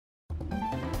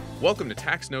Welcome to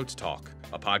Tax Notes Talk,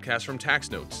 a podcast from Tax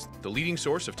Notes, the leading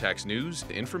source of tax news,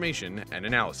 information, and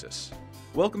analysis.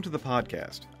 Welcome to the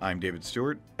podcast. I'm David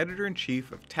Stewart,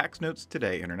 Editor-in-Chief of Tax Notes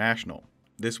Today International.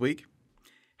 This week,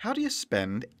 how do you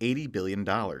spend $80 billion?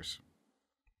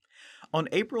 On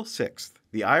April 6th,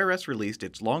 the IRS released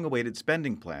its long-awaited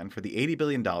spending plan for the $80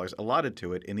 billion allotted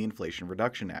to it in the Inflation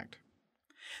Reduction Act.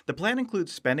 The plan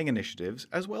includes spending initiatives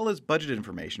as well as budget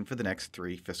information for the next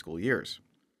 3 fiscal years.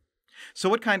 So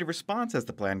what kind of response has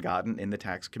the plan gotten in the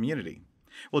tax community?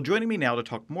 Well, joining me now to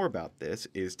talk more about this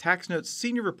is Tax Notes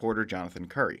senior reporter Jonathan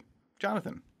Curry.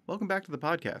 Jonathan, welcome back to the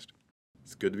podcast.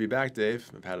 It's good to be back, Dave.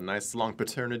 I've had a nice long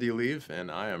paternity leave, and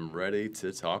I am ready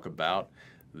to talk about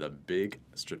the big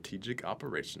strategic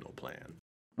operational plan.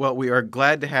 Well, we are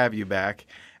glad to have you back.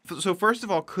 So first of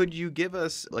all, could you give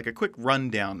us a quick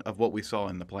rundown of what we saw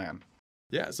in the plan?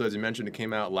 Yeah, so as you mentioned, it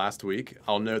came out last week.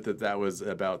 I'll note that that was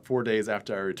about 4 days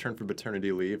after I returned from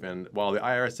paternity leave, and while the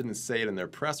IRS didn't say it in their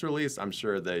press release, I'm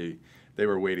sure they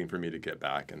were waiting for me to get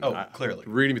back. And clearly.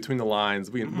 Reading between the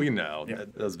lines, we know. Yeah.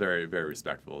 That was very, very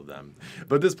respectful of them.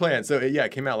 But this plan,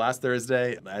 it came out last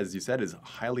Thursday. As you said, is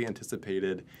highly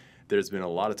anticipated. There's been a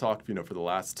lot of talk, for the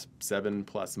last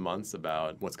 7+ months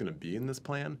about what's going to be in this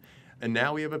plan. And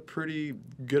now we have a pretty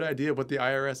good idea of what the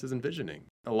IRS is envisioning.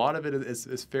 A lot of it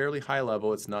is fairly high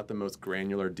level. It's not the most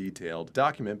granular, detailed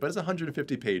document, but it's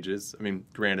 150 pages. I mean,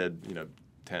 granted,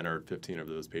 10 or 15 of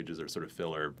those pages are sort of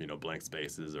filler, blank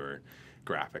spaces or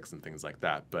graphics and things like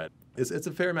that. But it's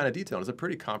a fair amount of detail, and it's a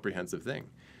pretty comprehensive thing.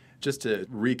 Just to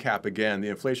recap again, the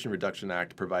Inflation Reduction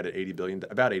Act provided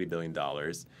about $80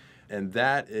 billion. And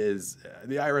that is,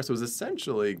 the IRS was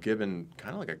essentially given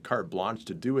kind of like a carte blanche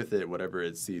to do with it whatever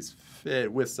it sees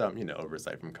fit, with some,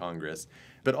 oversight from Congress,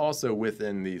 but also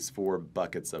within these 4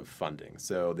 buckets of funding.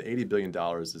 So the $80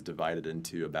 billion is divided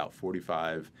into about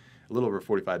a little over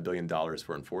 $45 billion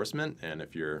for enforcement. And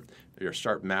if you're a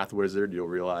sharp math wizard, you'll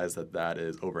realize that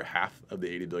is over half of the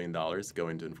 $80 billion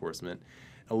going to enforcement.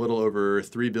 A little over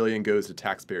 $3 billion goes to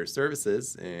taxpayer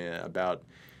services, and about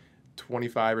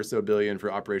 25 or so billion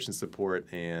for operations support,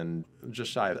 and just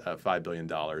shy of $5 billion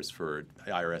for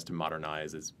the IRS to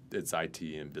modernize its IT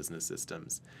and business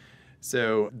systems.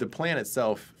 So the plan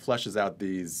itself fleshes out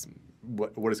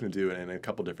what it's going to do in a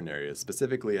couple different areas.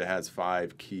 Specifically, it has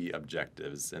 5 key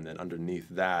objectives, and then underneath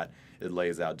that, it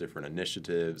lays out different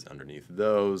initiatives. Underneath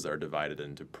those are divided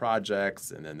into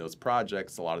projects, and then those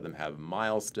projects, a lot of them have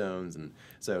milestones, and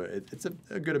so it's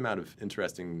a good amount of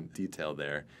interesting detail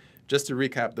there. Just to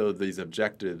recap, though, these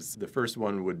objectives, the first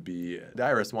one would be the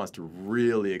IRS wants to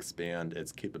really expand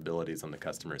its capabilities on the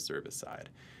customer service side.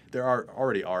 There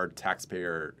already are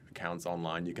taxpayer accounts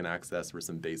online you can access for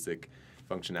some basic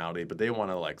functionality, but they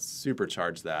want to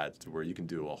supercharge that to where you can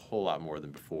do a whole lot more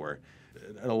than before,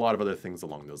 and a lot of other things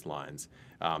along those lines.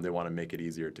 They want to make it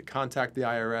easier to contact the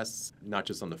IRS, not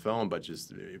just on the phone, but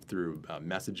just through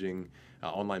messaging,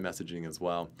 online messaging as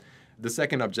well. The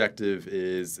second objective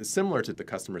is similar to the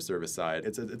customer service side.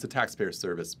 It's a taxpayer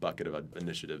service bucket of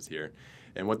initiatives here.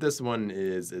 And what this one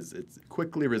is it's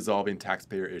quickly resolving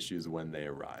taxpayer issues when they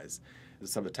arise.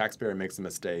 So the taxpayer makes a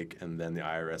mistake, and then the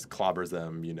IRS clobbers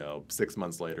them, 6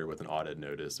 months later with an audit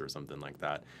notice or something like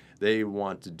that. They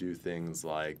want to do things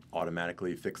like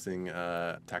automatically fixing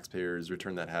a taxpayer's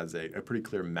return that has a pretty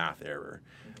clear math error.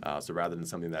 So rather than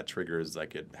something that triggers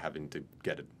it having to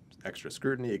get it extra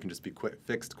scrutiny, it can just be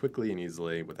fixed quickly and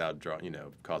easily without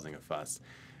causing a fuss.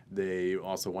 They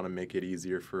also want to make it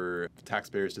easier for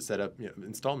taxpayers to set up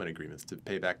installment agreements to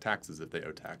pay back taxes if they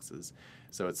owe taxes.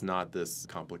 So it's not this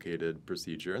complicated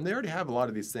procedure. And they already have a lot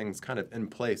of these things kind of in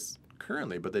place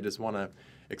currently, but they just want to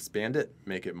expand it,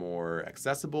 make it more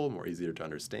accessible, more easier to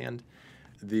understand.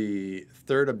 The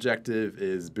third objective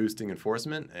is boosting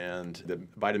enforcement, and the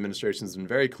Biden administration has been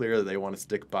very clear that they want to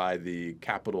stick by the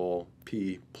capital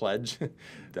P pledge.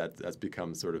 That's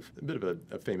become sort of a bit of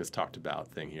a famous talked about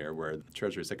thing here, where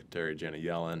Treasury Secretary Janet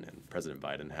Yellen and President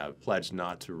Biden have pledged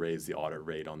not to raise the audit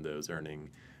rate on those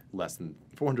earning less than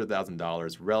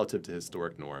 $400,000 relative to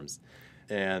historic norms.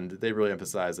 And they really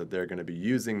emphasize that they're going to be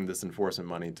using this enforcement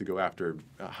money to go after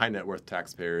high net worth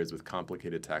taxpayers with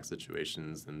complicated tax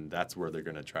situations, and that's where they're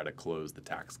going to try to close the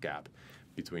tax gap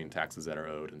between taxes that are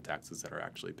owed and taxes that are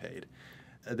actually paid.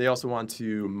 They also want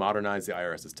to modernize the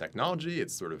IRS's technology. The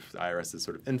IRS is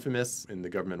sort of infamous in the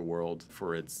government world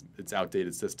for its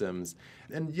outdated systems.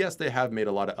 And yes, they have made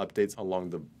a lot of updates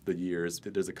along the years.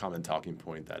 There's a common talking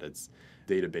point that its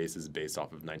database is based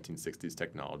off of 1960s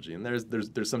technology. And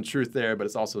there's some truth there, but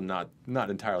it's also not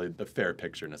entirely a fair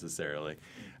picture necessarily.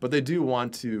 But they do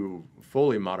want to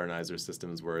fully modernize their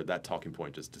systems where that talking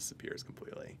point just disappears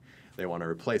completely. They want to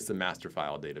replace the master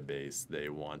file database. They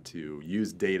want to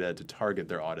use data to target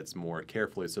their audits more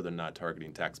carefully so they're not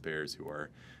targeting taxpayers who are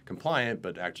compliant,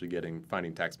 but actually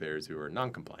finding taxpayers who are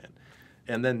non-compliant.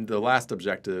 And then the last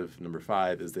objective, number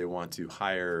 5, is they want to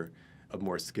hire a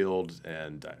more skilled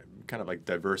and kind of like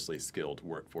diversely skilled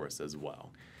workforce as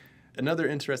well. Another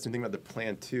interesting thing about the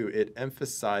plan, too, it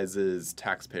emphasizes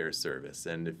taxpayer service.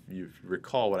 And if you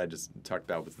recall what I just talked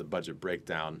about with the budget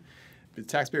breakdown, the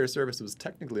taxpayer service was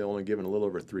technically only given a little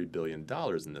over $3 billion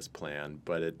in this plan,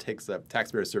 but it takes up,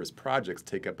 taxpayer service projects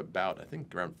take up about, I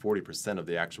think, around 40% of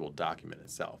the actual document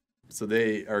itself. So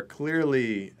they are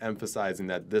clearly emphasizing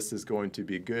that this is going to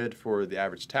be good for the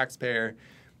average taxpayer,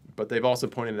 but they've also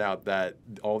pointed out that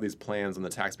all these plans on the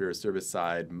taxpayer service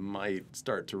side might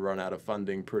start to run out of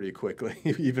funding pretty quickly,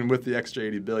 even with the extra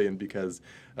 $80 billion because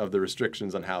of the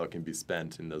restrictions on how it can be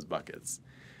spent in those buckets.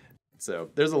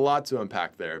 So there's a lot to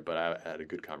unpack there, but I had a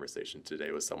good conversation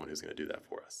today with someone who's going to do that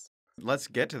for us. Let's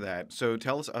get to that. So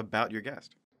tell us about your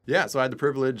guest. Yeah, so I had the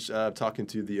privilege of talking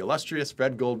to the illustrious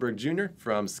Fred Goldberg Jr.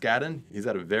 from Skadden. He's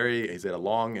had a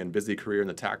long and busy career in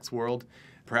the tax world.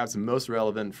 Perhaps most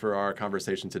relevant for our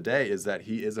conversation today is that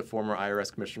he is a former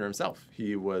IRS commissioner himself.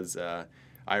 He was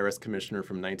IRS commissioner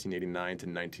from 1989 to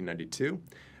 1992.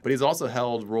 But he's also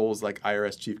held roles like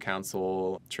IRS Chief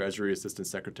Counsel, Treasury Assistant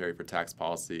Secretary for Tax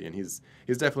Policy, and he's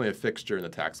definitely a fixture in the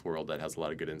tax world that has a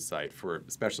lot of good insight,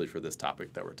 especially for this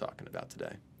topic that we're talking about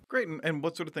today. Great. And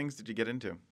what sort of things did you get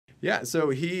into? Yeah,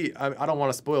 so I don't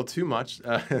want to spoil too much.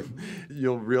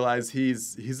 You'll realize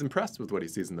he's impressed with what he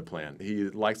sees in the plan. He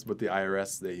likes what the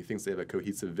IRS, he thinks they have a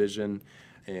cohesive vision,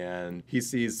 and he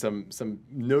sees some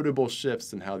notable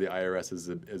shifts in how the IRS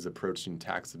is approaching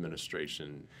tax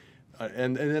administration.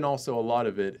 And then also a lot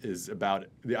of it is about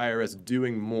the IRS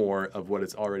doing more of what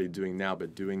it's already doing now,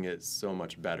 but doing it so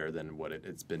much better than what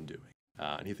it's been doing.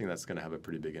 And he thinks that's going to have a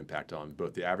pretty big impact on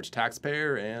both the average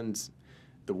taxpayer and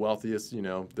the wealthiest,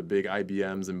 the big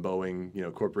IBMs and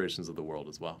Boeing, corporations of the world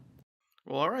as well.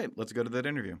 Well, all right, let's go to that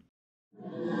interview.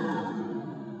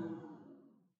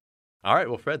 All right,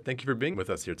 well, Fred, thank you for being with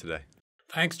us here today.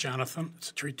 Thanks, Jonathan. It's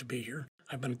a treat to be here.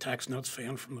 I've been a Tax Notes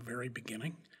fan from the very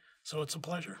beginning, so it's a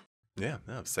pleasure. Yeah,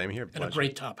 no, same here. And a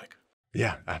great topic.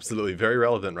 Yeah, absolutely. Very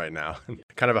relevant right now.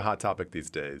 Kind of a hot topic these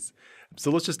days.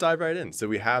 So let's just dive right in. So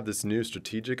we have this new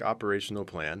strategic operational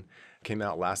plan. Came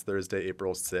out last Thursday,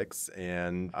 April 6th.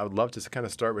 And I would love to kind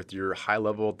of start with your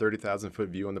high-level 30,000-foot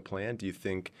view on the plan. Do you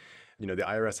think, the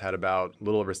IRS had about a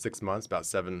little over 6 months,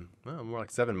 more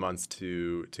like 7 months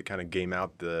to kind of game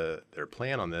out their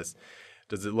plan on this?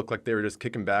 Does it look like they were just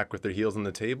kicking back with their heels on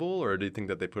the table, or do you think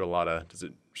that they put does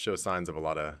it show signs of a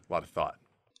lot of thought?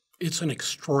 It's an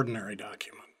extraordinary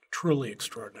document, truly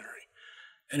extraordinary.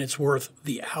 And it's worth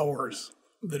the hours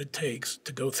that it takes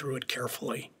to go through it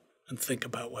carefully and think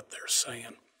about what they're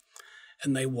saying.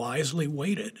 And they wisely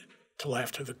waited till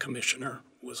after the commissioner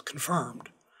was confirmed,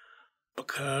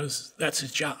 because that's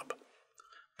his job.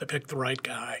 They picked the right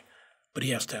guy, but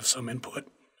he has to have some input,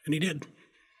 and he did.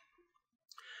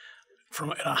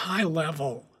 At a high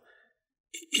level,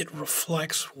 it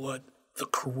reflects what the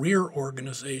career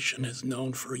organization has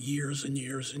known for years and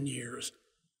years and years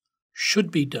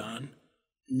should be done,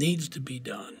 needs to be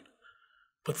done,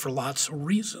 but for lots of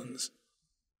reasons,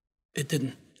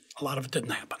 a lot of it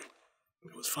didn't happen.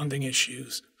 It was funding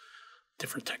issues,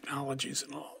 different technologies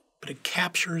and all, but it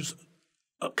captures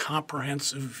a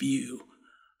comprehensive view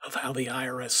of how the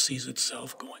IRS sees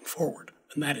itself going forward,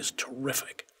 and that is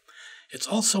terrific. It's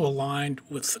also aligned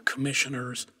with the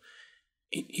commissioner's,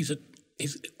 he's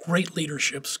great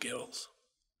leadership skills,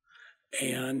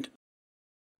 and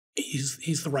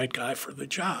he's the right guy for the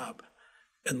job.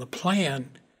 And the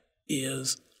plan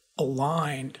is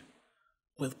aligned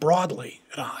with broadly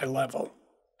at a high level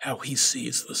how he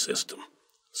sees the system.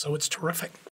 So it's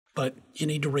terrific, but you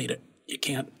need to read it. You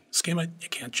can't skim it, you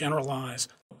can't generalize,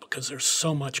 because there's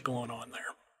so much going on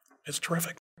there. It's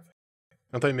terrific.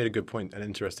 I thought you made a good point, an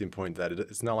interesting point, that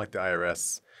it's not like the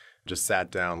IRS just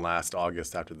sat down last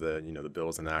August after the bill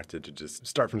was enacted to just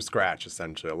start from scratch,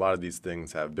 essentially. A lot of these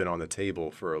things have been on the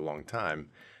table for a long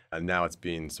time, and now it's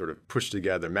being sort of pushed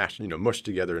together, mushed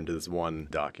together into this one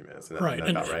document. Isn't that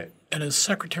about right? And as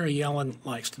Secretary Yellen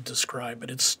likes to describe it,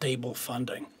 it's stable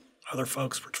funding. Other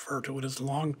folks refer to it as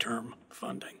long-term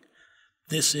funding.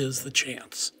 This is the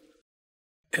chance.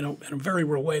 In a very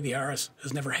real way, the IRS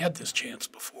has never had this chance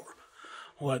before.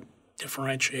 What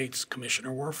differentiates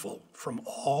Commissioner Werfel from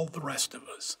all the rest of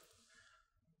us,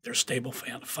 their stable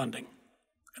funding.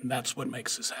 And that's what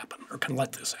makes this happen, or can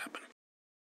let this happen.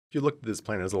 If you look at this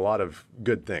plan, there's a lot of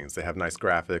good things. They have nice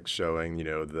graphics showing,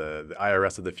 the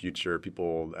IRS of the future,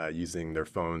 people using their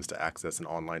phones to access an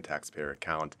online taxpayer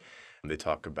account. And they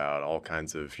talk about all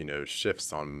kinds of,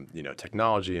 shifts on,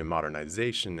 technology and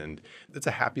modernization. And it's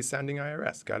a happy-sounding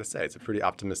IRS, got to say. It's a pretty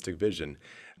optimistic vision.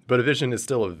 But a vision is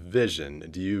still a vision.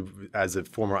 Do you, as a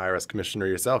former IRS commissioner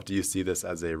yourself, do you see this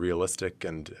as a realistic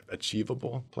and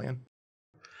achievable plan?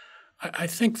 I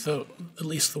think at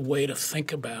least the way to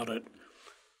think about it,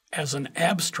 as an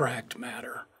abstract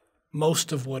matter,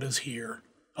 most of what is here,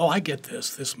 I get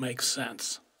this makes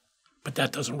sense. But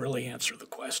that doesn't really answer the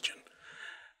question.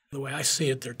 The way I see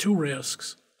it, there are 2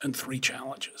 risks and 3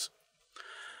 challenges.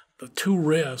 The 2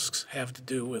 risks have to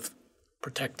do with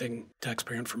protecting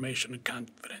taxpayer information and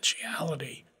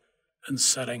confidentiality and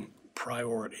setting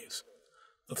priorities.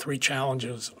 The 3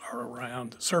 challenges are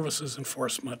around services,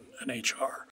 enforcement, and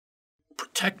HR.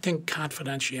 Protecting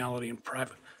confidentiality and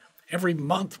private. Every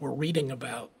month we're reading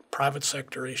about private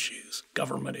sector issues,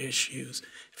 government issues.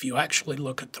 If you actually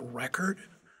look at the record,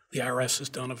 the IRS has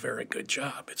done a very good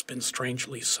job. It's been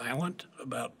strangely silent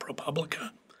about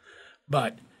ProPublica,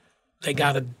 but they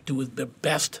got to do the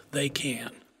best they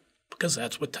can because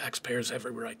that's what taxpayers have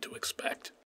every right to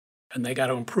expect. And they got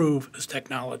to improve as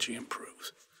technology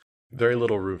improves. Very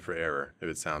little room for error, if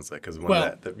it sounds like, because when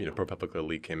that ProPublica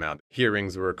leak came out,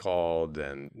 hearings were called,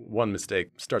 and one mistake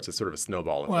starts a sort of a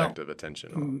snowball effect of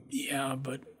attention. Yeah,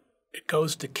 but it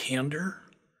goes to candor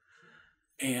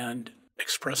and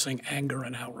expressing anger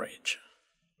and outrage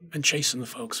and chasing the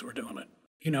folks who are doing it.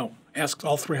 Ask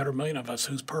all 300 million of us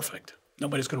who's perfect.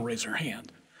 Nobody's going to raise their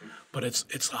hand. But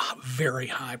it's a very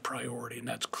high priority, and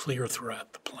that's clear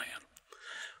throughout the plan.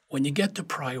 When you get to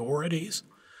priorities,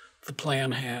 the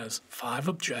plan has 5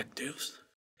 objectives,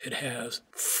 it has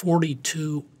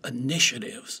 42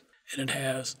 initiatives, and it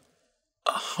has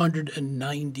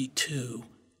 192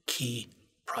 key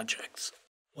projects.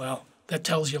 Well, that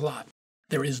tells you a lot.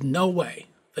 There is no way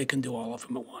they can do all of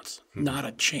them at once. Not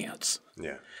a chance.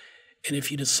 Yeah. And if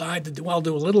you decide to do a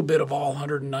little bit of all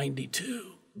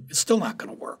 192, it's still not going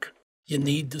to work. You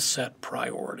need to set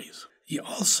priorities.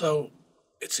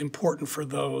 It's important for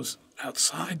those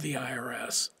outside the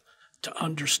IRS to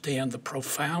understand the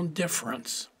profound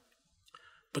difference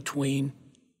between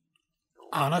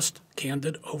honest,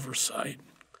 candid oversight,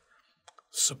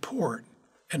 support,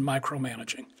 and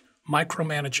micromanaging.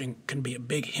 Micromanaging can be a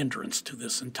big hindrance to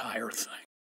this entire thing.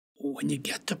 When you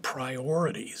get to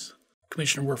priorities,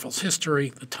 Commissioner Werfel's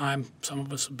history, the time some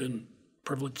of us have been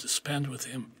privileged to spend with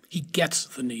him, he gets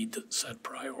the need to set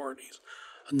priorities.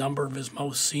 A number of his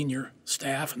most senior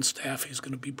staff and staff he's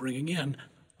going to be bringing in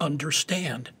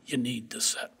understand you need to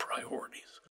set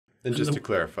priorities. And just to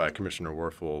clarify, Commissioner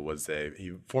Werfel was a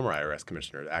former IRS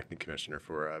commissioner, acting commissioner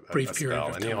for a brief period of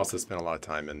time. And he also spent a lot of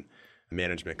time in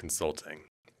management consulting.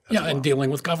 And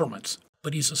dealing with governments.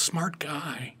 But he's a smart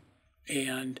guy,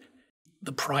 and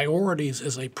the priorities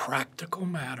is a practical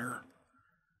matter,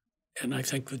 and I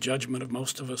think the judgment of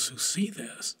most of us who see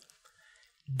this,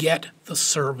 get the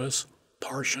service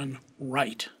portion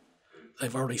right.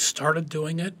 They've already started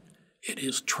doing it. It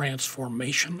is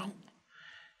transformational,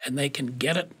 and they can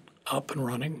get it up and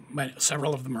running.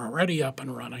 Several of them are already up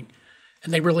and running,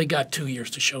 and they really got 2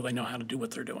 years to show they know how to do what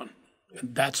they're doing.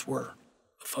 And that's where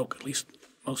the focus, at least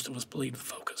most of us believe the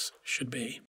focus should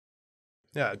be.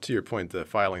 Yeah, to your point, the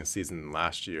filing season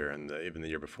last year and even the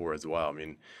year before as well. I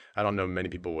mean, I don't know many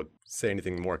people would say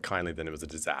anything more kindly than it was a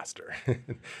disaster.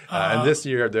 And this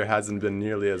year, there hasn't been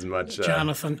nearly as much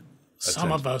Jonathan,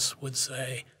 some of us would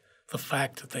say the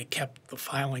fact that they kept the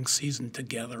filing season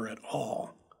together at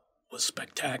all was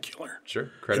spectacular.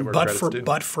 Sure, credit where credit's due.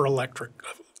 But for electronic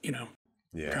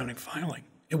filing,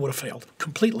 it would have failed,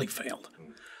 completely failed.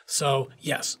 So,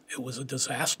 yes, it was a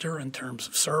disaster in terms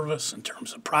of service, in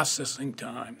terms of processing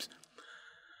times.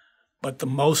 But the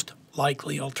most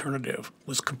likely alternative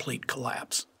was complete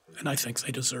collapse. And I think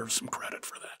they deserve some credit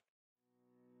for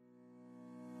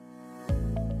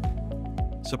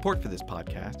that. Support for this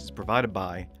podcast is provided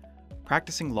by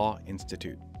Practicing Law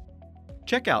Institute.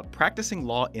 Check out Practicing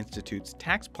Law Institute's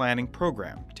tax planning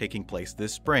program taking place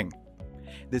this spring.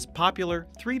 This popular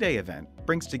 3-day event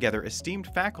brings together esteemed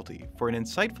faculty for an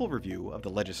insightful review of the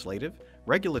legislative,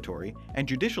 regulatory, and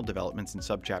judicial developments in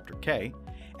Subchapter K,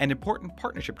 and important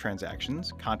partnership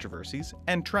transactions, controversies,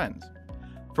 and trends.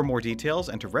 For more details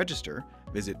and to register,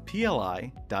 visit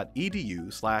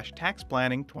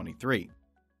pli.edu/taxplanning23.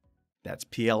 That's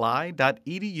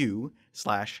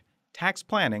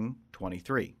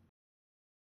pli.edu/taxplanning23.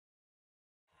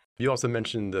 You also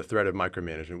mentioned the threat of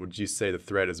micromanagement. Would you say the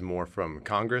threat is more from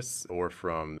Congress or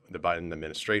from the Biden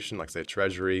administration, like, say,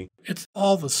 Treasury? It's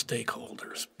all the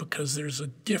stakeholders, because there's a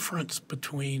difference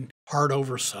between hard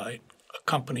oversight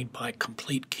accompanied by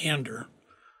complete candor,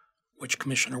 which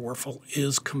Commissioner Werfel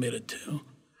is committed to.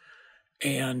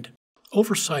 And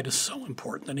oversight is so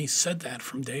important, and he said that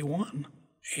from day one,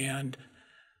 and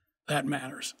that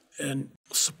matters. And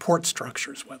support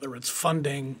structures, whether it's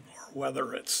funding or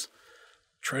whether it's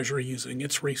Treasury using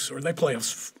its resource, they play a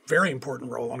very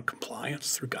important role on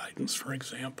compliance through guidance, for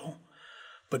example.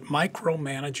 But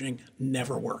micromanaging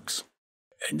never works,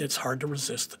 and it's hard to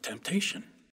resist the temptation.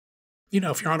 You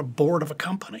know, if you're on a board of a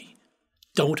company,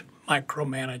 don't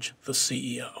micromanage the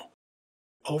CEO.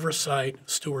 Oversight,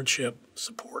 stewardship,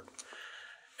 support.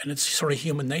 And it's sort of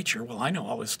human nature. Well, I know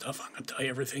all this stuff. I'm going to tell you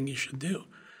everything you should do.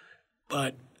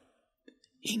 But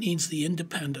he needs the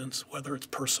independence, whether it's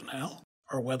personnel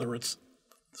or whether it's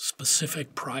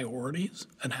specific priorities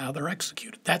and how they're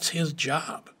executed. That's his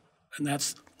job, and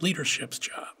that's leadership's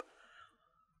job.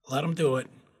 Let him do it,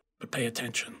 but pay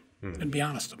attention and be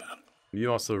honest about it.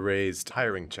 You also raised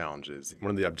hiring challenges.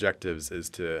 One of the objectives is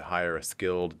to hire a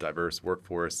skilled, diverse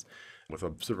workforce with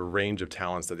a sort of range of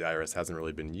talents that the IRS hasn't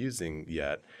really been using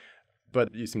yet.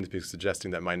 But you seem to be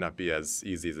suggesting that might not be as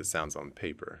easy as it sounds on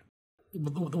paper.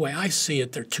 The way I see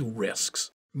it, there are two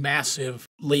risks. Massive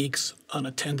leaks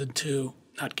unattended to,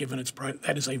 not given its priority.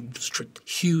 That is a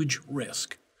huge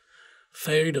risk.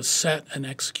 Failure to set and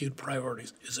execute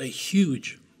priorities is a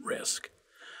huge risk.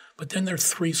 But then there are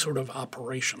three sort of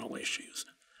operational issues.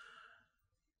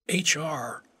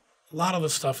 HR, a lot of the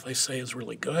stuff they say is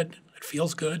really good. It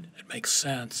feels good. It makes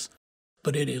sense.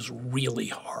 But it is really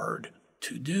hard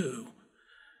to do.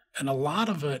 And a lot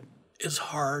of it is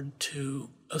hard to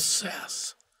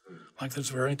assess. Like, there's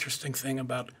a very interesting thing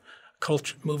about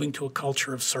culture, moving to a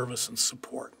culture of service and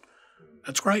support.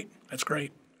 That's great. That's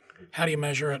great. How do you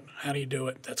measure it? How do you do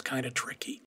it? That's kind of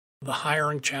tricky. The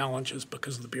hiring challenges,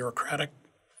 because of the bureaucratic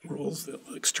rules, the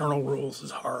external rules,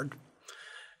 is hard.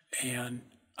 And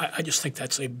I just think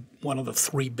that's one of the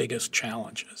three biggest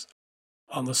challenges.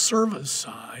 On the service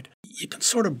side, you can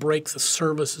sort of break the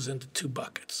services into two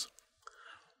buckets.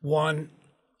 One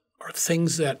are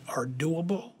things that are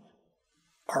doable,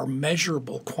 are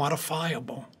measurable,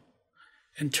 quantifiable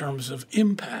in terms of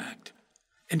impact,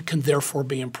 and can therefore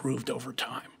be improved over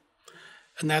time.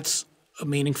 And that's a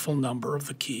meaningful number of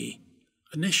the key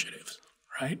initiatives,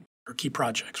 right? Or key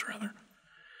projects, rather.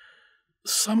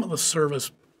 Some of the service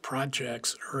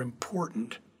projects are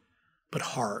important, but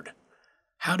hard.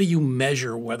 How do you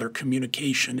measure whether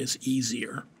communication is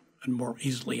easier and more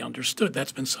easily understood?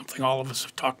 That's been something all of us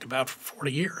have talked about for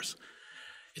 40 years.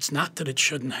 It's not that it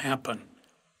shouldn't happen.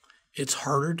 It's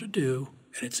harder to do,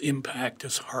 and its impact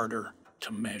is harder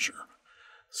to measure.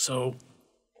 So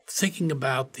thinking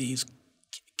about these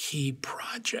key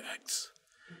projects,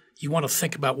 you want to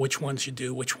think about which ones you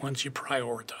do, which ones you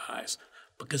prioritize.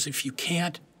 Because if you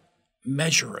can't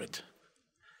measure it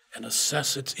and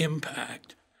assess its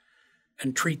impact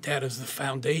and treat that as the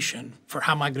foundation for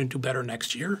how am I going to do better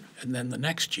next year and then the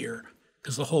next year,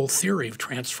 because the whole theory of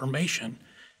transformation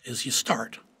is you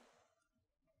start.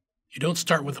 You don't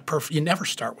start with you never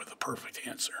start with a perfect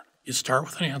answer. You start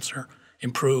with an answer,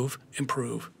 improve,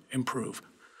 improve, improve.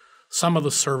 Some of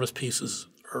the service pieces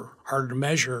are harder to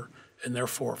measure and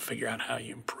therefore figure out how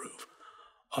you improve.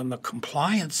 On the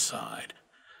compliance side,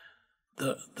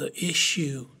 the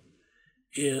issue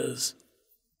is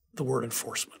the word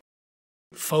enforcement.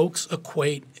 Folks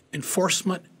equate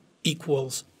enforcement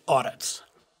equals audits.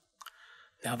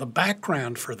 Now, the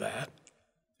background for that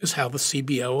is how the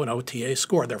CBO and OTA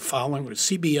score. They're following. The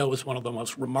CBO is one of the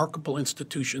most remarkable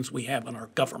institutions we have in our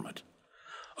government.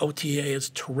 OTA is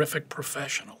terrific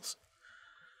professionals.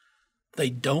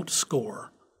 They don't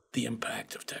score the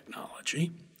impact of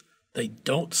technology. They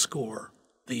don't score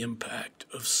the impact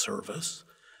of service.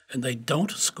 And they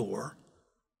don't score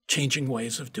changing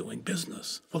ways of doing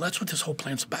business. Well, that's what this whole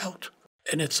plan's about.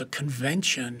 And it's a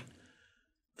convention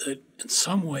that in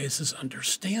some ways is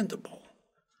understandable.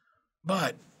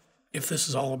 But if this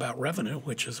is all about revenue,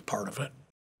 which is a part of it,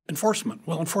 enforcement.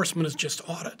 Well, enforcement is just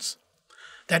audits.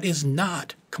 That is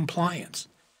not compliance.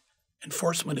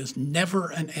 Enforcement is never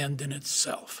an end in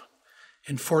itself.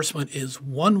 Enforcement is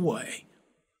one way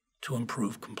to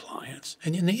improve compliance,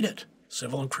 and you need it.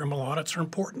 Civil and criminal audits are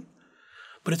important,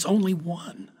 but it's only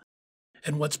one.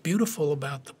 And what's beautiful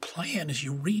about the plan is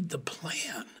you read the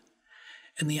plan,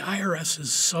 and the IRS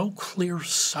is so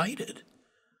clear-sighted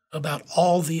about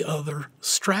all the other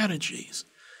strategies.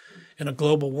 In a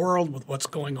global world with what's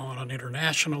going on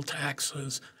international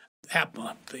taxes,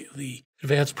 the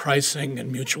advanced pricing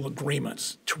and mutual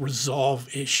agreements to resolve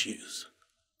issues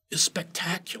is a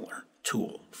spectacular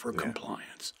tool for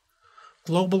compliance.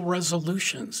 Global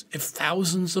resolutions, if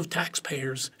thousands of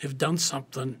taxpayers have done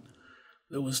something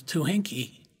that was too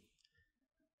hinky,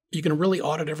 you're going to really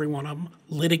audit every one of them,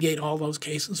 litigate all those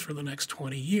cases for the next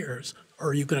 20 years, or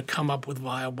are you going to come up with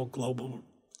viable global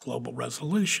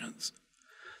resolutions?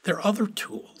 There are other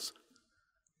tools.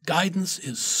 Guidance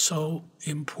is so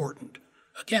important.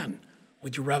 Again,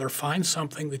 would you rather find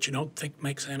something that you don't think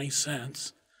makes any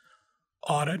sense,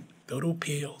 audit, go to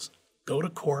appeals, go to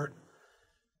court,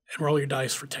 and roll your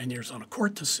dice for 10 years on a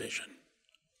court decision?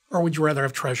 Or would you rather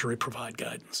have Treasury provide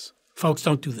guidance? Folks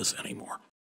don't do this anymore.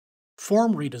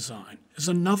 Form redesign is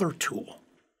another tool,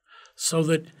 so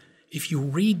that if you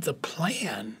read the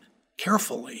plan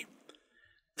carefully,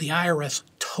 the IRS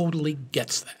totally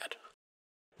gets that.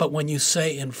 But when you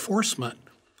say enforcement,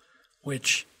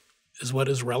 which is what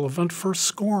is relevant for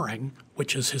scoring,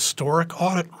 which is historic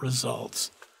audit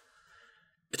results,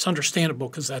 it's understandable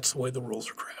because that's the way the rules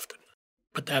are crafted.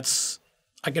 But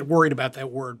I get worried about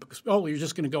that word because, you're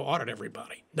just going to go audit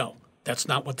everybody. No, that's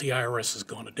not what the IRS is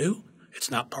going to do. It's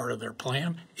not part of their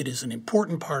plan. It is an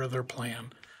important part of their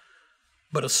plan,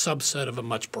 but a subset of a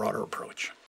much broader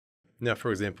approach. Now,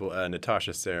 for example,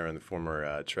 Natasha Sarin, the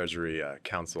former Treasury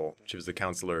counsel, she was the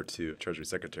counselor to Treasury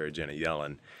Secretary Janet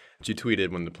Yellen. She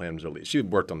tweeted when the plan was released. She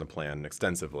had worked on the plan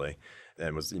extensively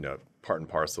and was, part and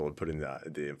parcel of putting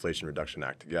the Inflation Reduction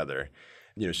Act together.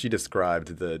 She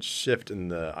described the shift in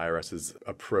the IRS's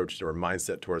approach or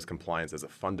mindset towards compliance as a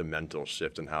fundamental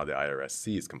shift in how the IRS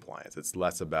sees compliance. It's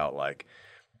less about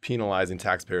penalizing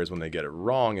taxpayers when they get it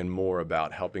wrong and more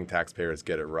about helping taxpayers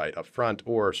get it right up front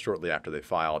or shortly after they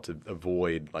file to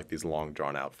avoid these long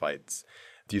drawn out fights.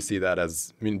 Do you see that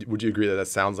would you agree that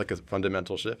sounds like a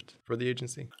fundamental shift for the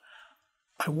agency?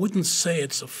 I wouldn't say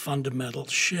it's a fundamental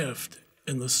shift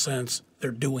in the sense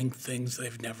they're doing things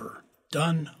they've never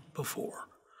done before.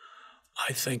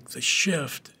 I think the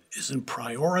shift is in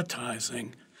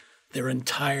prioritizing their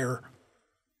entire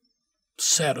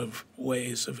set of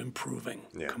ways of improving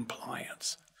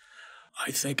compliance.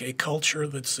 I think a culture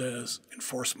that says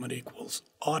enforcement equals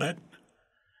audit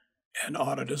and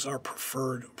audit is our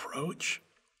preferred approach,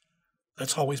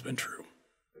 that's always been true.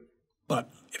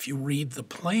 But if you read the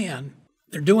plan,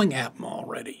 they're doing APM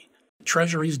already.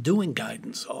 Treasury's doing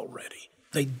guidance already.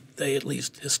 They at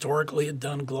least historically had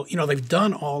done, they've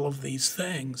done all of these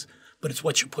things, but it's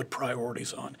what you put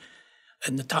priorities on.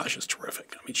 And Natasha's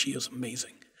terrific. She is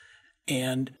amazing.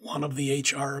 And one of the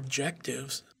HR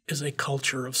objectives is a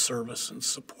culture of service and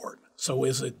support. So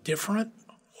is it different,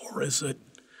 or is it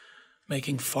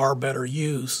making far better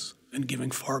use and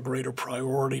giving far greater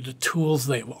priority to tools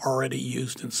they've already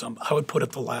used in some? I would put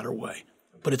it the latter way,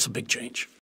 but it's a big change.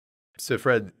 So,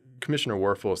 Fred, Commissioner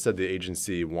Werfel said the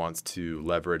agency wants to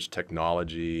leverage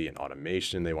technology and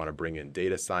automation. They want to bring in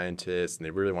data scientists, and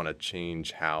they really want to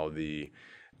change how the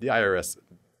IRS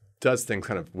does things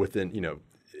kind of within,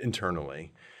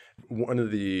 internally. One of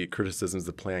the criticisms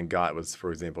the plan got was,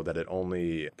 for example, that it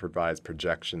only provides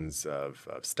projections of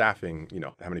staffing,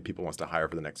 how many people it wants to hire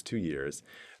for the next 2 years.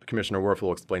 Commissioner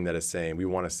Werfel explained that as saying, we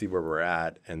want to see where we're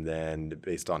at, and then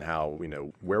based on how,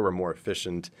 where we're more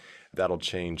efficient, that'll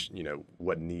change,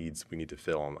 what needs we need to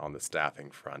fill on the staffing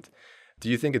front. Do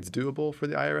you think it's doable for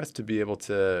the IRS to be able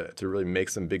to really make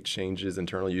some big changes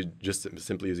internally, just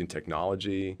simply using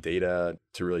technology, data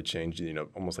to really change,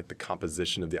 almost like the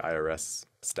composition of the IRS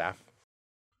staff?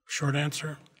 Short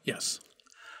answer, yes.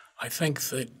 I think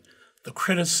that the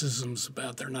criticisms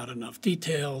about there are not enough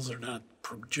details, there are not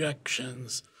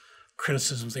projections,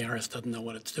 criticisms the IRS doesn't know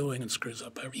what it's doing and screws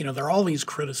up. There are all these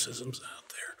criticisms out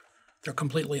there. They're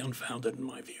completely unfounded in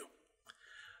my view.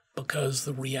 Because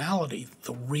the reality,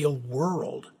 the real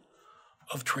world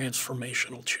of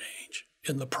transformational change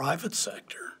in the private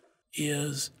sector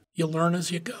is you learn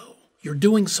as you go. You're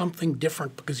doing something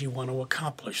different because you want to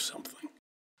accomplish something.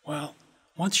 Well,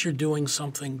 once you're doing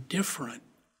something different,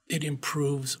 it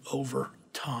improves over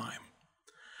time.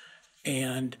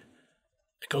 And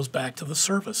it goes back to the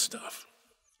service stuff.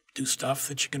 Do stuff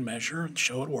that you can measure and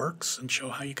show it works and show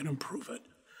how you can improve it.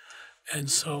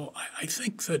 And so I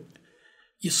think that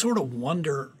you sort of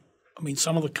wonder,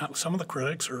 some of the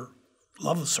critics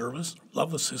love the service, love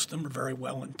the system, are very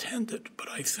well intended, but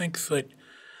I think that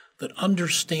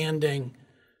understanding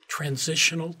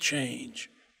transitional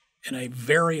change in a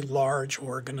very large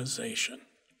organization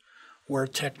where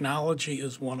technology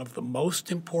is one of the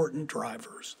most important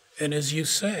drivers, and as you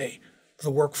say, the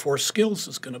workforce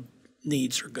skills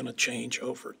needs are going to change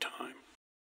over time.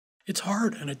 It's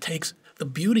hard, and it takes the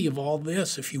beauty of all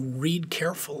this, if you read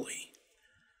carefully,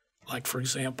 Like, for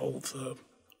example,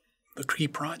 the key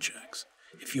projects.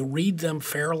 If you read them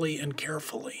fairly and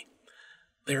carefully,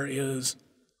 there is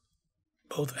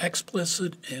both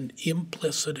explicit and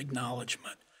implicit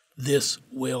acknowledgement. This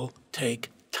will take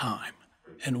time,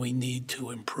 and we need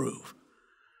to improve.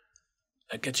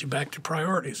 That gets you back to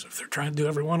priorities. If they're trying to do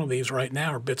every one of these right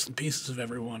now, or bits and pieces of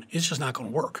every one, it's just not going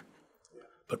to work.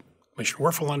 But Commissioner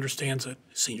Werfel understands it.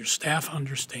 Senior staff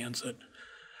understands it.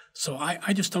 So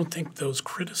I just don't think those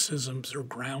criticisms are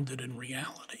grounded in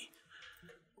reality.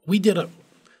 We did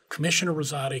Commissioner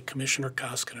Rosati, Commissioner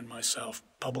Koskin, and myself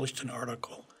published an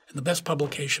article in the best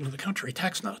publication in the country,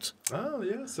 Tax Notes. Oh,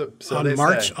 yeah. So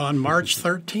on March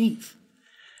 13th.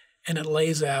 And it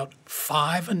lays out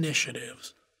 5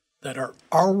 initiatives that are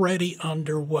already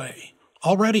underway,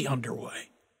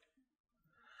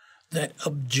 that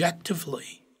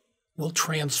objectively will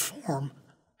transform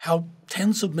how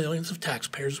tens of millions of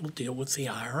taxpayers will deal with the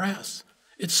IRS.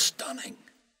 It's stunning.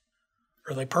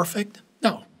 Are they perfect?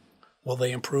 No. Will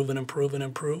they improve and improve and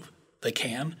improve? They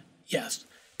can, yes.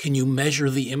 Can you measure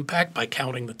the impact by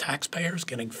counting the taxpayers,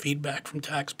 getting feedback from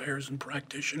taxpayers and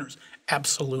practitioners?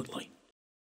 Absolutely.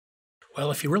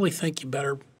 Well, if you really think you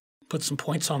better put some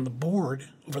points on the board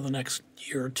over the next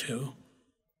year or two,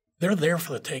 they're there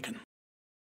for the taking.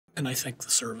 And I think the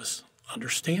service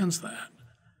understands that.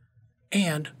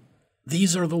 And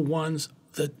these are the ones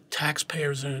that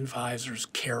taxpayers and advisors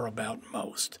care about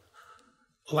most.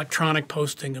 Electronic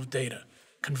posting of data,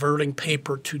 converting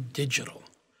paper to digital,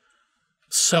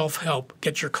 self-help,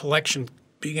 get your collection,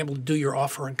 being able to do your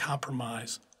offer and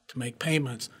compromise to make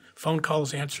payments, phone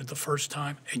calls answered the first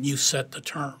time, and you set the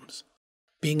terms.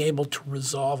 Being able to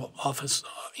resolve office,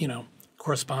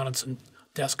 correspondence and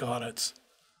desk audits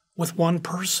with one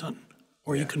person,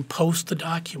 where you can post the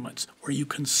documents, where you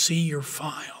can see your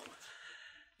file.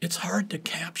 It's hard to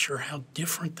capture how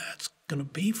different that's going to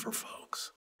be for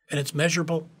folks. And it's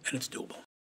measurable and it's doable.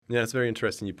 Yeah, it's very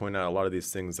interesting. You point out a lot of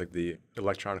these things like the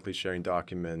electronically sharing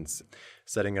documents,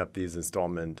 setting up these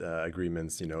installment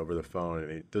agreements, over the phone. I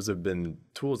mean, those have been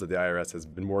tools that the IRS has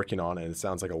been working on, and it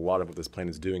sounds like a lot of what this plan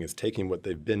is doing is taking what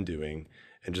they've been doing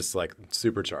and just like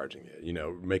supercharging it.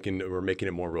 We're making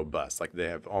it more robust. Like they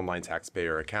have online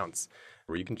taxpayer accounts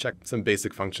where you can check some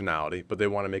basic functionality, but they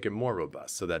want to make it more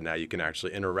robust so that now you can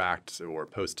actually interact or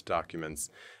post documents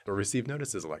or receive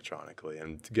notices electronically,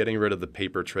 and getting rid of the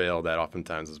paper trail that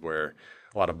oftentimes is where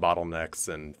a lot of bottlenecks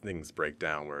and things break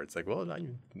down, where it's like, well, I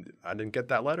didn't get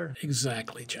that letter.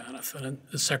 Exactly, Jonathan. And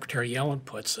as Secretary Yellen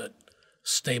puts it,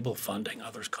 stable funding,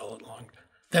 others call it long.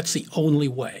 That's the only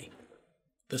way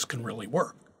this can really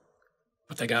work.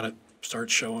 But they got to start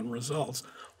showing results.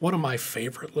 One of my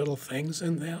favorite little things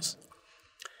in this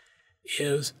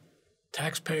is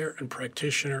taxpayer and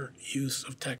practitioner use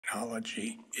of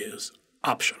technology is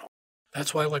optional.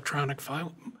 That's why electronic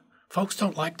filing. Folks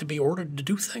don't like to be ordered to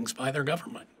do things by their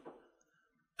government.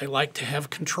 They like to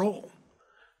have control.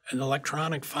 And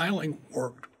electronic filing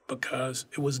worked because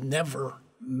it was never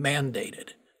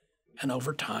mandated. And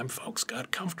over time, folks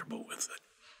got comfortable with it.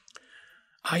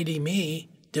 ID Me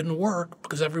didn't work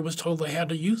because everyone was told they had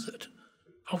to use it.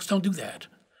 Folks don't do that.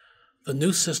 The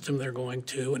new system they're going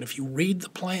to, and if you read the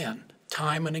plan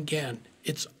time and again,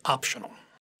 it's optional.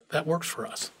 That works for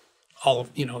us.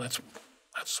 That's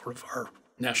sort of our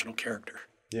national character.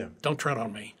 Yeah. Don't tread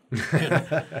on me.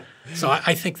 So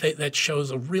I think that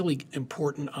shows a really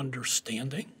important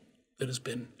understanding that has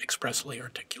been expressly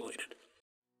articulated.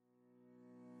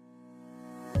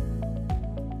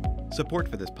 Support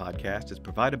for this podcast is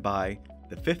provided by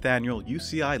the 5th Annual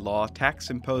UCI Law Tax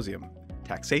Symposium,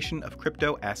 Taxation of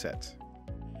Crypto Assets.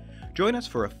 Join us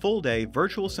for a full-day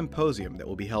virtual symposium that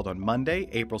will be held on Monday,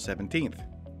 April 17th.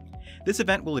 This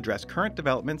event will address current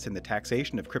developments in the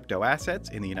taxation of crypto assets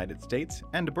in the United States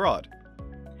and abroad.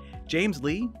 James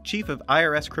Lee, Chief of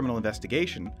IRS Criminal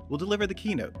Investigation, will deliver the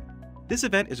keynote. This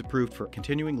event is approved for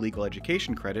continuing legal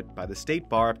education credit by the State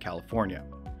Bar of California.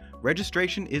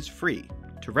 Registration is free.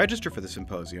 To register for the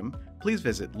symposium, please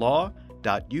visit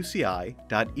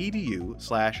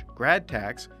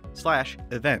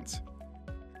law.uci.edu/gradtax/events.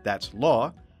 That's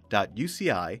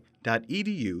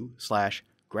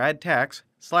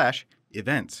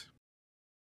law.uci.edu/gradtax/events.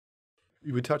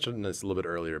 We touched on this a little bit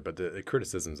earlier, but the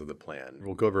criticisms of the plan.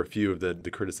 We'll go over a few of the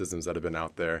criticisms that have been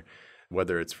out there,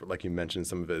 whether it's, like you mentioned,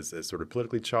 some of it is sort of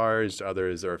politically charged,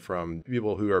 others are from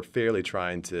people who are fairly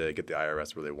trying to get the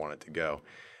IRS where they want it to go.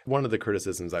 One of the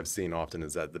criticisms I've seen often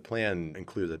is that the plan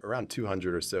includes around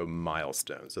 200 or so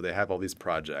milestones. So they have all these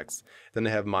projects. Then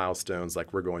they have milestones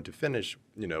like we're going to finish,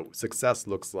 success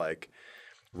looks like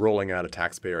rolling out a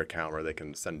taxpayer account where they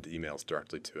can send emails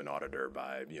directly to an auditor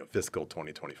by fiscal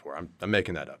 2024. I'm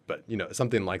making that up, but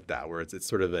something like that, where it's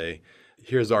sort of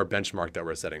here's our benchmark that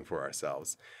we're setting for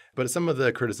ourselves. But some of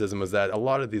the criticism was that a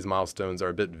lot of these milestones are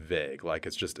a bit vague, like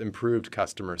it's just improved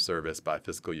customer service by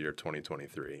fiscal year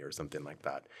 2023 or something like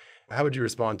that. How would you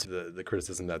respond to the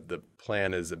criticism that the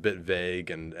plan is a bit vague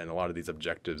and a lot of these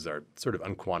objectives are sort of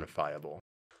unquantifiable?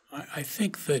 I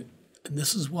think that, and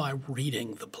this is why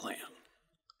reading the plan,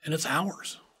 and it's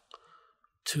ours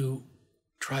to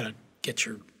try to get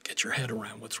your head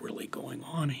around what's really going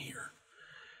on here.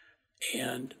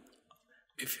 And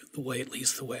at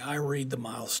least the way I read the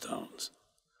milestones,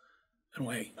 and the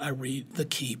way I read the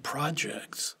key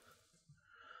projects,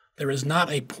 there is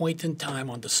not a point in time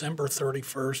on December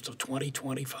 31st of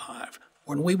 2025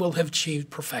 when we will have achieved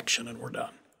perfection and we're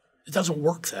done. It doesn't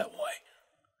work that way.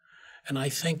 And I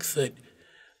think that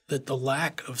the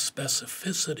lack of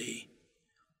specificity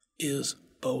is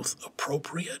both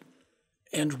appropriate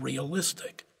and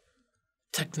realistic.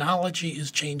 Technology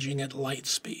is changing at light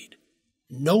speed.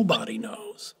 Nobody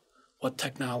knows what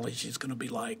technology is going to be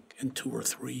like in 2 or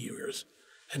 3 years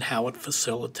and how it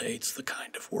facilitates the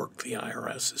kind of work the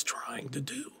IRS is trying to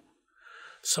do.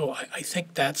 So I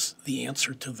think that's the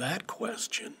answer to that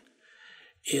question,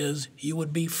 is you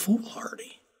would be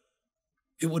foolhardy.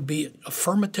 It would be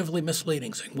affirmatively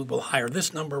misleading, saying we will hire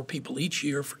this number of people each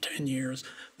year for 10 years.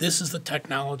 This is the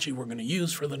technology we're going to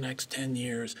use for the next 10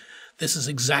 years. This is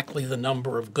exactly the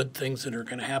number of good things that are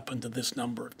going to happen to this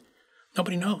number.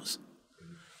 Nobody knows.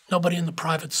 Nobody in the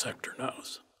private sector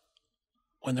knows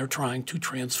when they're trying to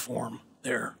transform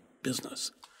their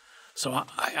business. So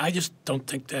I just don't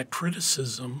think that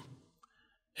criticism,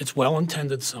 it's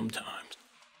well-intended sometimes.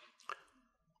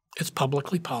 It's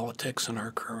publicly politics in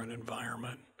our current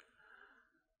environment.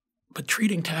 But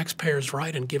treating taxpayers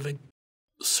right and giving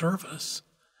service,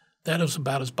 that is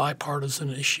about as bipartisan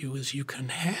an issue as you can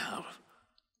have.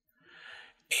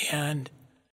 And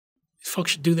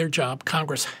folks should do their job.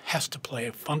 Congress has to play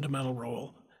a fundamental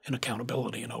role in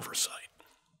accountability and oversight.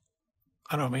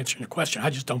 I don't know if I'm answering your question. I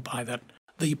just don't buy that.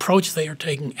 The approach they are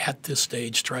taking at this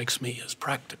stage strikes me as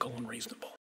practical and reasonable.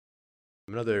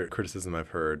 Another criticism I've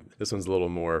heard, this one's a little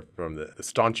more from the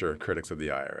stauncher critics of the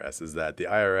IRS, is that the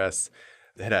IRS,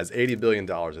 it has $80 billion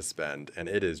to spend, and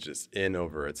it is just in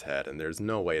over its head, and there's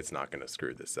no way it's not going to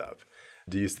screw this up.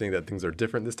 Do you think that things are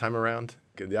different this time around?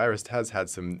 The IRS has had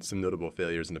some notable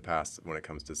failures in the past when it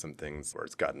comes to some things where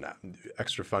it's gotten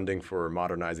extra funding for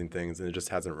modernizing things, and it just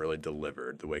hasn't really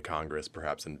delivered the way Congress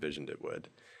perhaps envisioned it would.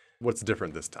 What's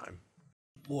different this time?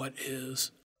 What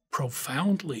is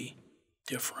profoundly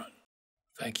different,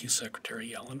 thank you,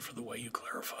 Secretary Yellen, for the way you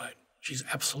clarified. She's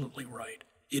absolutely right.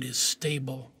 It is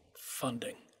stable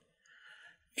funding.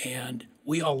 And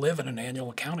we all live in an annual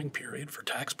accounting period for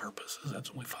tax purposes.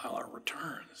 That's when we file our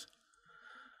returns.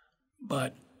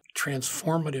 But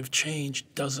transformative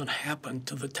change doesn't happen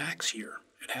to the tax year.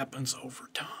 It happens over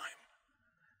time.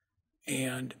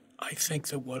 And I think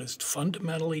that what is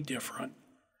fundamentally different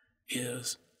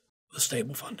is the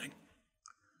stable funding,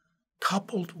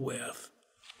 coupled with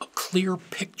a clear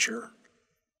picture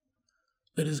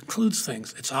that includes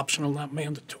things. It's optional, not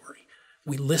mandatory.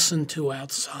 We listen to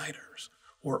outsiders.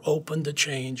 We're open to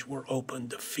change. We're open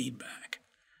to feedback.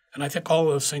 And I think all of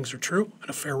those things are true, and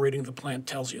a fair reading of the plan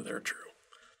tells you they're true.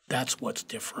 That's what's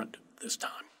different this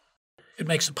time. It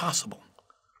makes it possible.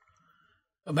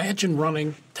 Imagine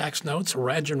running tax notes,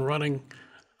 imagine running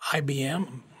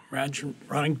IBM, imagine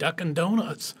running Dunkin'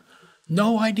 Donuts.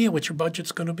 No idea what your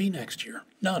budget's going to be next year.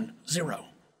 None. Zero.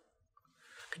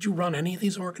 Could you run any of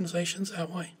these organizations that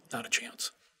way? Not a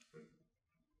chance.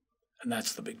 And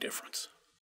that's the big difference.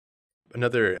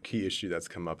 Another key issue that's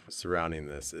come up surrounding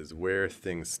this is where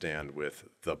things stand with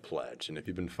the pledge. And if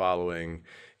you've been following,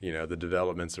 the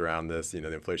developments around this,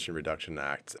 the Inflation Reduction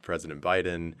Act, President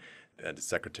Biden and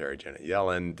Secretary Janet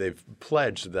Yellen, they've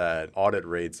pledged that audit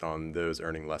rates on those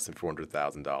earning less than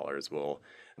 $400,000 will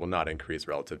not increase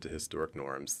relative to historic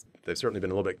norms. They've certainly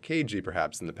been a little bit cagey,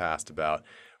 perhaps, in the past about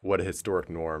what a historic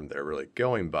norm they're really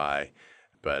going by.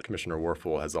 But Commissioner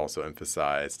Werfel has also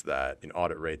emphasized that in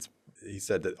audit rates, he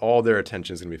said that all their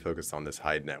attention is going to be focused on this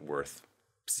high net worth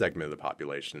segment of the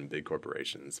population, big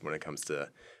corporations, when it comes to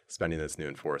spending this new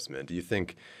enforcement. Do you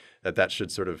think that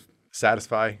should sort of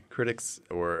satisfy critics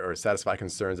or satisfy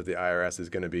concerns that the IRS is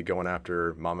going to be going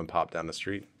after mom and pop down the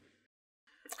street?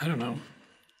 I don't know.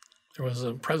 There was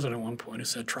a president at one point who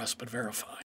said trust but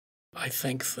verify. I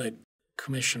think that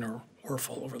Commissioner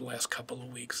Werfel over the last couple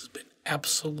of weeks has been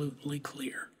absolutely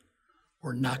clear.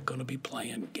 We're not going to be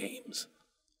playing games.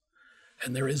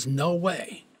 And there is no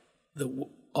way that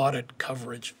audit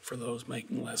coverage for those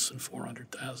making less than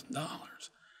 $400,000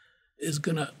 is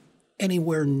going to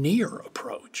anywhere near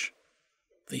approach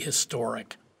the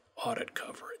historic audit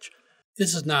coverage.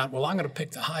 This is not, well, I'm going to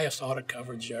pick the highest audit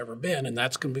coverage you've ever been, and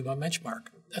that's going to be my benchmark.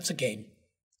 That's a game.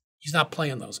 He's not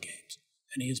playing those games,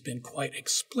 and he has been quite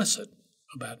explicit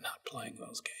about not playing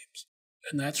those games,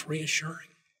 and that's reassuring.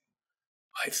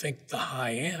 I think the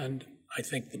high end, I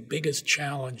think the biggest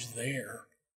challenge there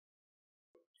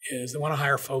is they want to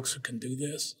hire folks who can do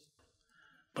this,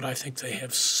 but I think they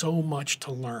have so much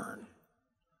to learn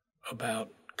about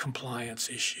compliance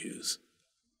issues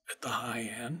at the high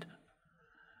end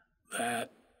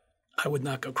that I would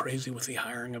not go crazy with the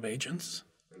hiring of agents.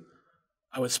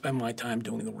 I would spend my time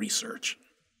doing the research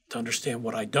to understand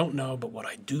what I don't know, but what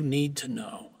I do need to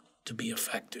know to be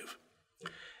effective.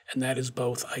 And that is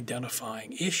both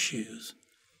identifying issues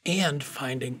and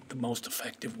finding the most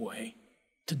effective way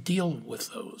to deal with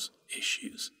those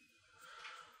issues.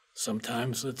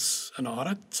 Sometimes it's an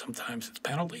audit, sometimes it's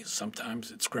penalties,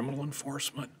 sometimes it's criminal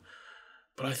enforcement.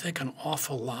 But I think an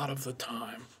awful lot of the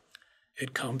time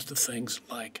it comes to things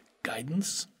like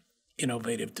guidance,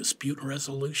 innovative dispute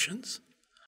resolutions.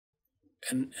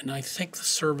 And I think the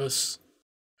service,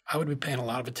 I would be paying a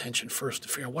lot of attention first to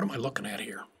figure out what am I looking at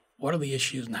here? What are the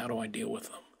issues and how do I deal with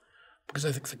them? Because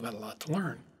I think they've got a lot to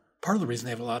learn. Part of the reason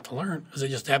they have a lot to learn is they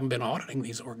just haven't been auditing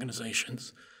these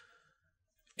organizations,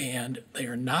 and they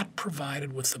are not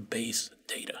provided with the base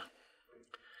data.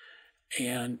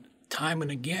 And time and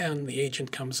again, the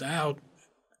agent comes out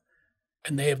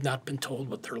and they have not been told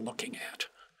what they're looking at.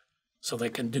 So they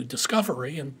can do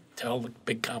discovery and tell the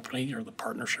big company or the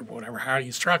partnership or whatever, how are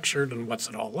you structured and what's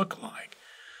it all look like?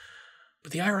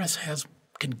 But the IRS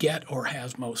can get or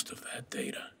has most of that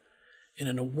data. And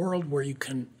in a world where you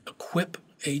can equip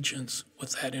agents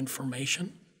with that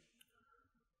information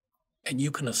and you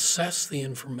can assess the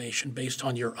information based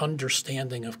on your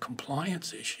understanding of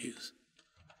compliance issues,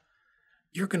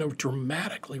 you're going to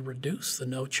dramatically reduce the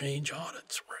no-change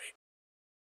audits rate.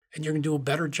 And you're going to do a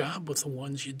better job with the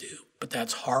ones you do. But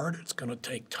that's hard. It's going to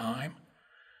take time.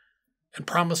 And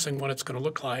promising what it's going to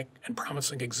look like and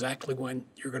promising exactly when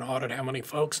you're going to audit how many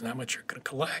folks and how much you're going to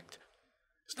collect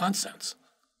is nonsense.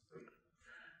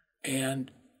 And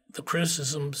the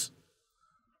criticisms,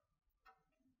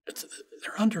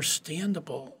 they're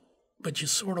understandable, but you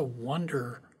sort of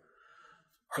wonder,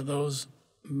 are those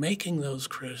making those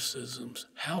criticisms,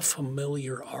 how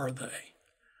familiar are they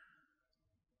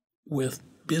with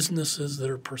businesses that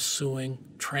are pursuing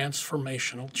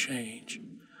transformational change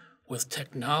with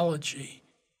technology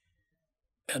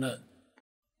and a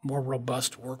more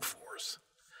robust workforce?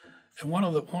 And one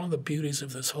of the beauties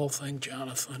of this whole thing,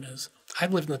 Jonathan, is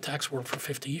I've lived in the tax world for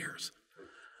 50 years,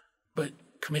 but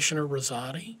Commissioner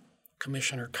Rosati,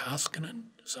 Commissioner Koskinen,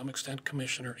 to some extent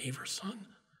Commissioner Everson,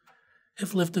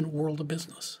 have lived in the world of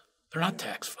business. They're not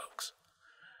tax folks.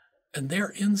 And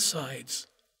their insights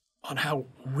on how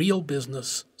real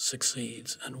business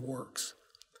succeeds and works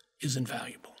is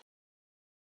invaluable.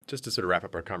 Just to sort of wrap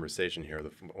up our conversation here,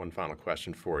 one final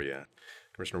question for you.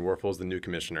 Commissioner Warfel is the new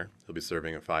commissioner. He'll be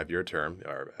serving a 5-year term,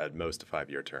 or at most a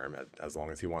 5-year term, as long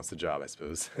as he wants the job, I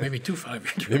suppose. Maybe 2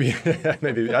 5-year terms.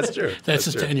 Maybe that's true.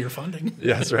 That's true. 10-year funding.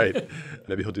 Yeah, that's right.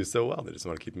 Maybe he'll do so well. They just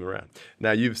want to keep him around.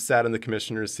 Now, you've sat in the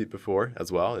commissioner's seat before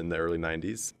as well in the early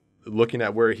 90s. Looking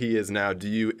at where he is now, do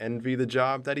you envy the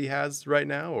job that he has right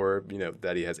now, or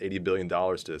that he has $80 billion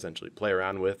to essentially play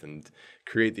around with and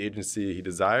create the agency he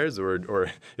desires,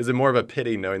 or is it more of a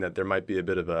pity knowing that there might be a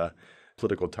bit of a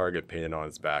political target painted on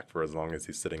his back for as long as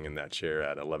he's sitting in that chair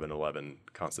at 1111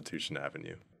 Constitution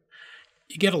Avenue?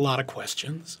 You get a lot of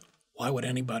questions. Why would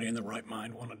anybody in their right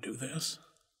mind want to do this?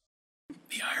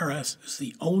 The IRS is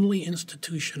the only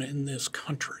institution in this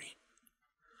country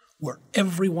where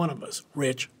every one of us,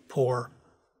 rich, poor,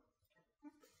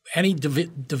 any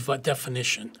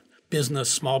definition, business,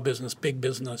 small business, big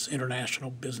business, international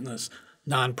business,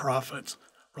 nonprofits,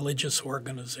 religious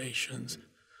organizations,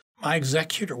 my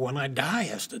executor, when I die,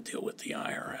 has to deal with the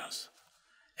IRS.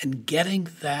 And getting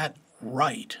that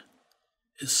right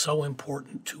is so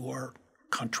important to our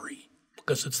country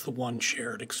because it's the one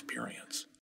shared experience.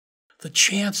 The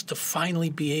chance to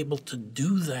finally be able to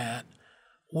do that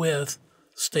with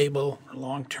stable,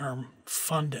 long-term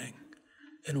funding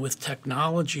and with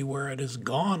technology where it has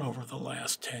gone over the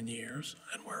last 10 years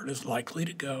and where it is likely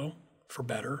to go for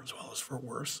better as well as for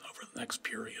worse over the next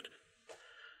period.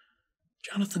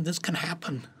 Jonathan, this can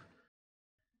happen,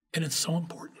 and it's so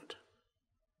important.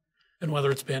 And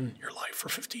whether it's been your life for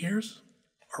 50 years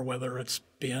or whether it's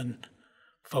been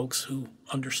folks who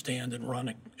understand and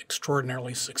run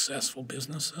extraordinarily successful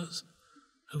businesses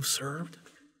who've served,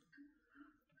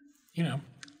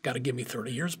 got to give me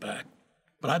 30 years back.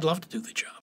 But I'd love to do the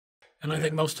job. And I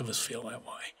think most of us feel that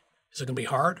way. Is it going to be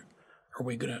hard? Are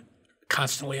we going to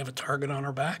constantly have a target on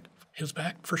our back, his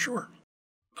back? For sure.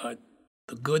 But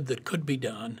the good that could be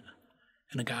done,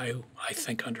 and a guy who I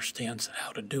think understands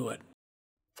how to do it,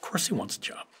 of course he wants a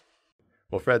job.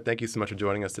 Well, Fred, thank you so much for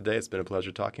joining us today. It's been a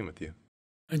pleasure talking with you.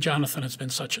 And Jonathan, it's been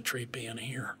such a treat being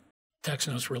here. Tax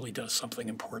Notes really does something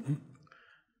important.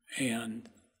 And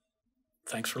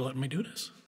thanks for letting me do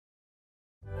this.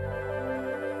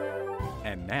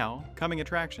 And now, coming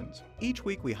attractions. Each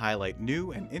week we highlight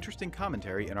new and interesting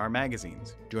commentary in our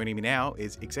magazines. Joining me now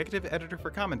is Executive Editor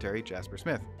for Commentary, Jasper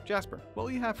Smith. Jasper, what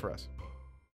will you have for us?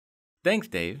 Thanks,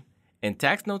 Dave. In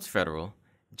Tax Notes Federal,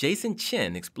 Jason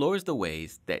Chen explores the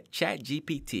ways that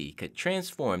ChatGPT could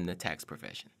transform the tax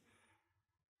profession.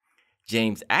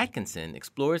 James Atkinson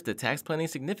explores the tax planning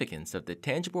significance of the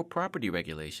tangible property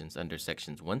regulations under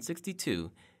Sections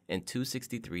 162 and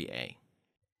 263A.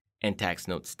 In Tax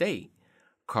Notes State,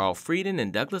 Carl Frieden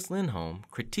and Douglas Lindholm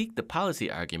critique the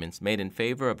policy arguments made in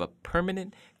favor of a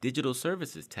permanent digital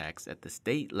services tax at the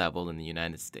state level in the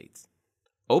United States.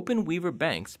 Open Weaver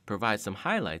Banks provides some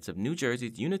highlights of New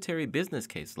Jersey's unitary business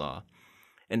case law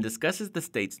and discusses the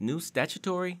state's new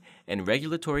statutory and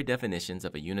regulatory definitions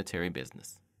of a unitary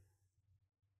business.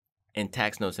 In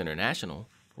Tax Notes International,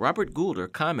 Robert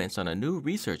Goulder comments on a new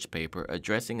research paper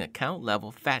addressing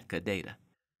account-level FATCA data.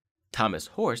 Thomas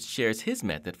Horst shares his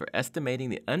method for estimating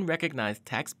the unrecognized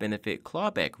tax benefit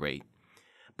clawback rate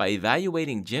by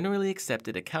evaluating generally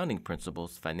accepted accounting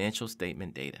principles financial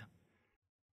statement data.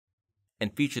 In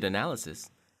Featured Analysis,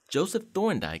 Joseph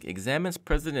Thorndike examines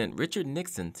President Richard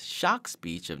Nixon's shock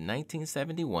speech of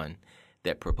 1971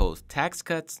 that proposed tax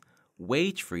cuts,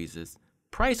 wage freezes,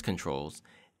 price controls,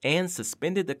 and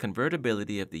suspended the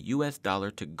convertibility of the U.S.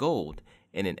 dollar to gold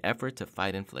in an effort to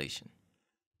fight inflation.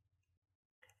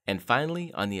 And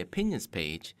finally, on the opinions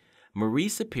page, Marie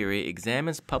Superior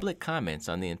examines public comments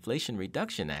on the Inflation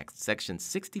Reduction Act, Section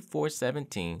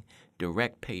 6417,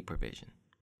 direct pay provision.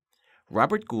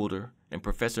 Robert Goulder and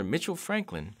Professor Mitchell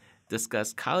Franklin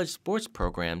discuss college sports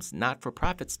programs'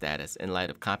 not-for-profit status in light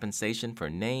of compensation for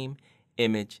name,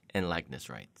 image, and likeness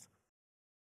rights.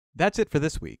 That's it for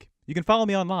this week. You can follow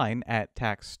me online at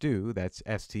TaxStew, that's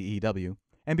S-T-E-W,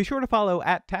 and be sure to follow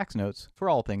at Tax Notes for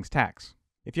all things tax.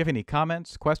 If you have any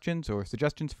comments, questions, or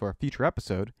suggestions for a future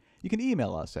episode, you can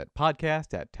email us at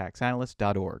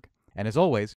podcast@taxanalyst.org. And as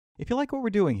always, if you like what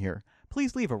we're doing here,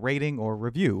 please leave a rating or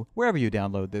review wherever you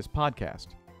download this podcast.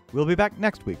 We'll be back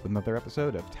next week with another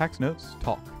episode of Tax Notes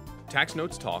Talk. Tax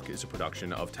Notes Talk is a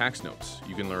production of Tax Notes.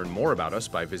 You can learn more about us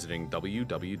by visiting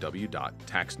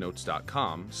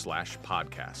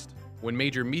www.taxnotes.com/podcast. When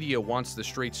major media wants the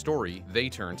straight story, they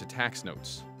turn to Tax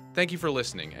Notes. Thank you for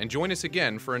listening, and join us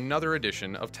again for another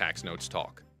edition of Tax Notes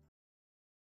Talk.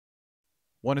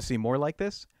 Want to see more like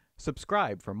this?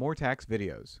 Subscribe for more tax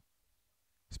videos.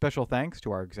 Special thanks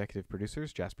to our executive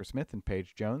producers Jasper Smith and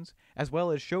Paige Jones, as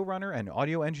well as showrunner and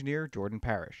audio engineer Jordan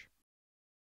Parrish.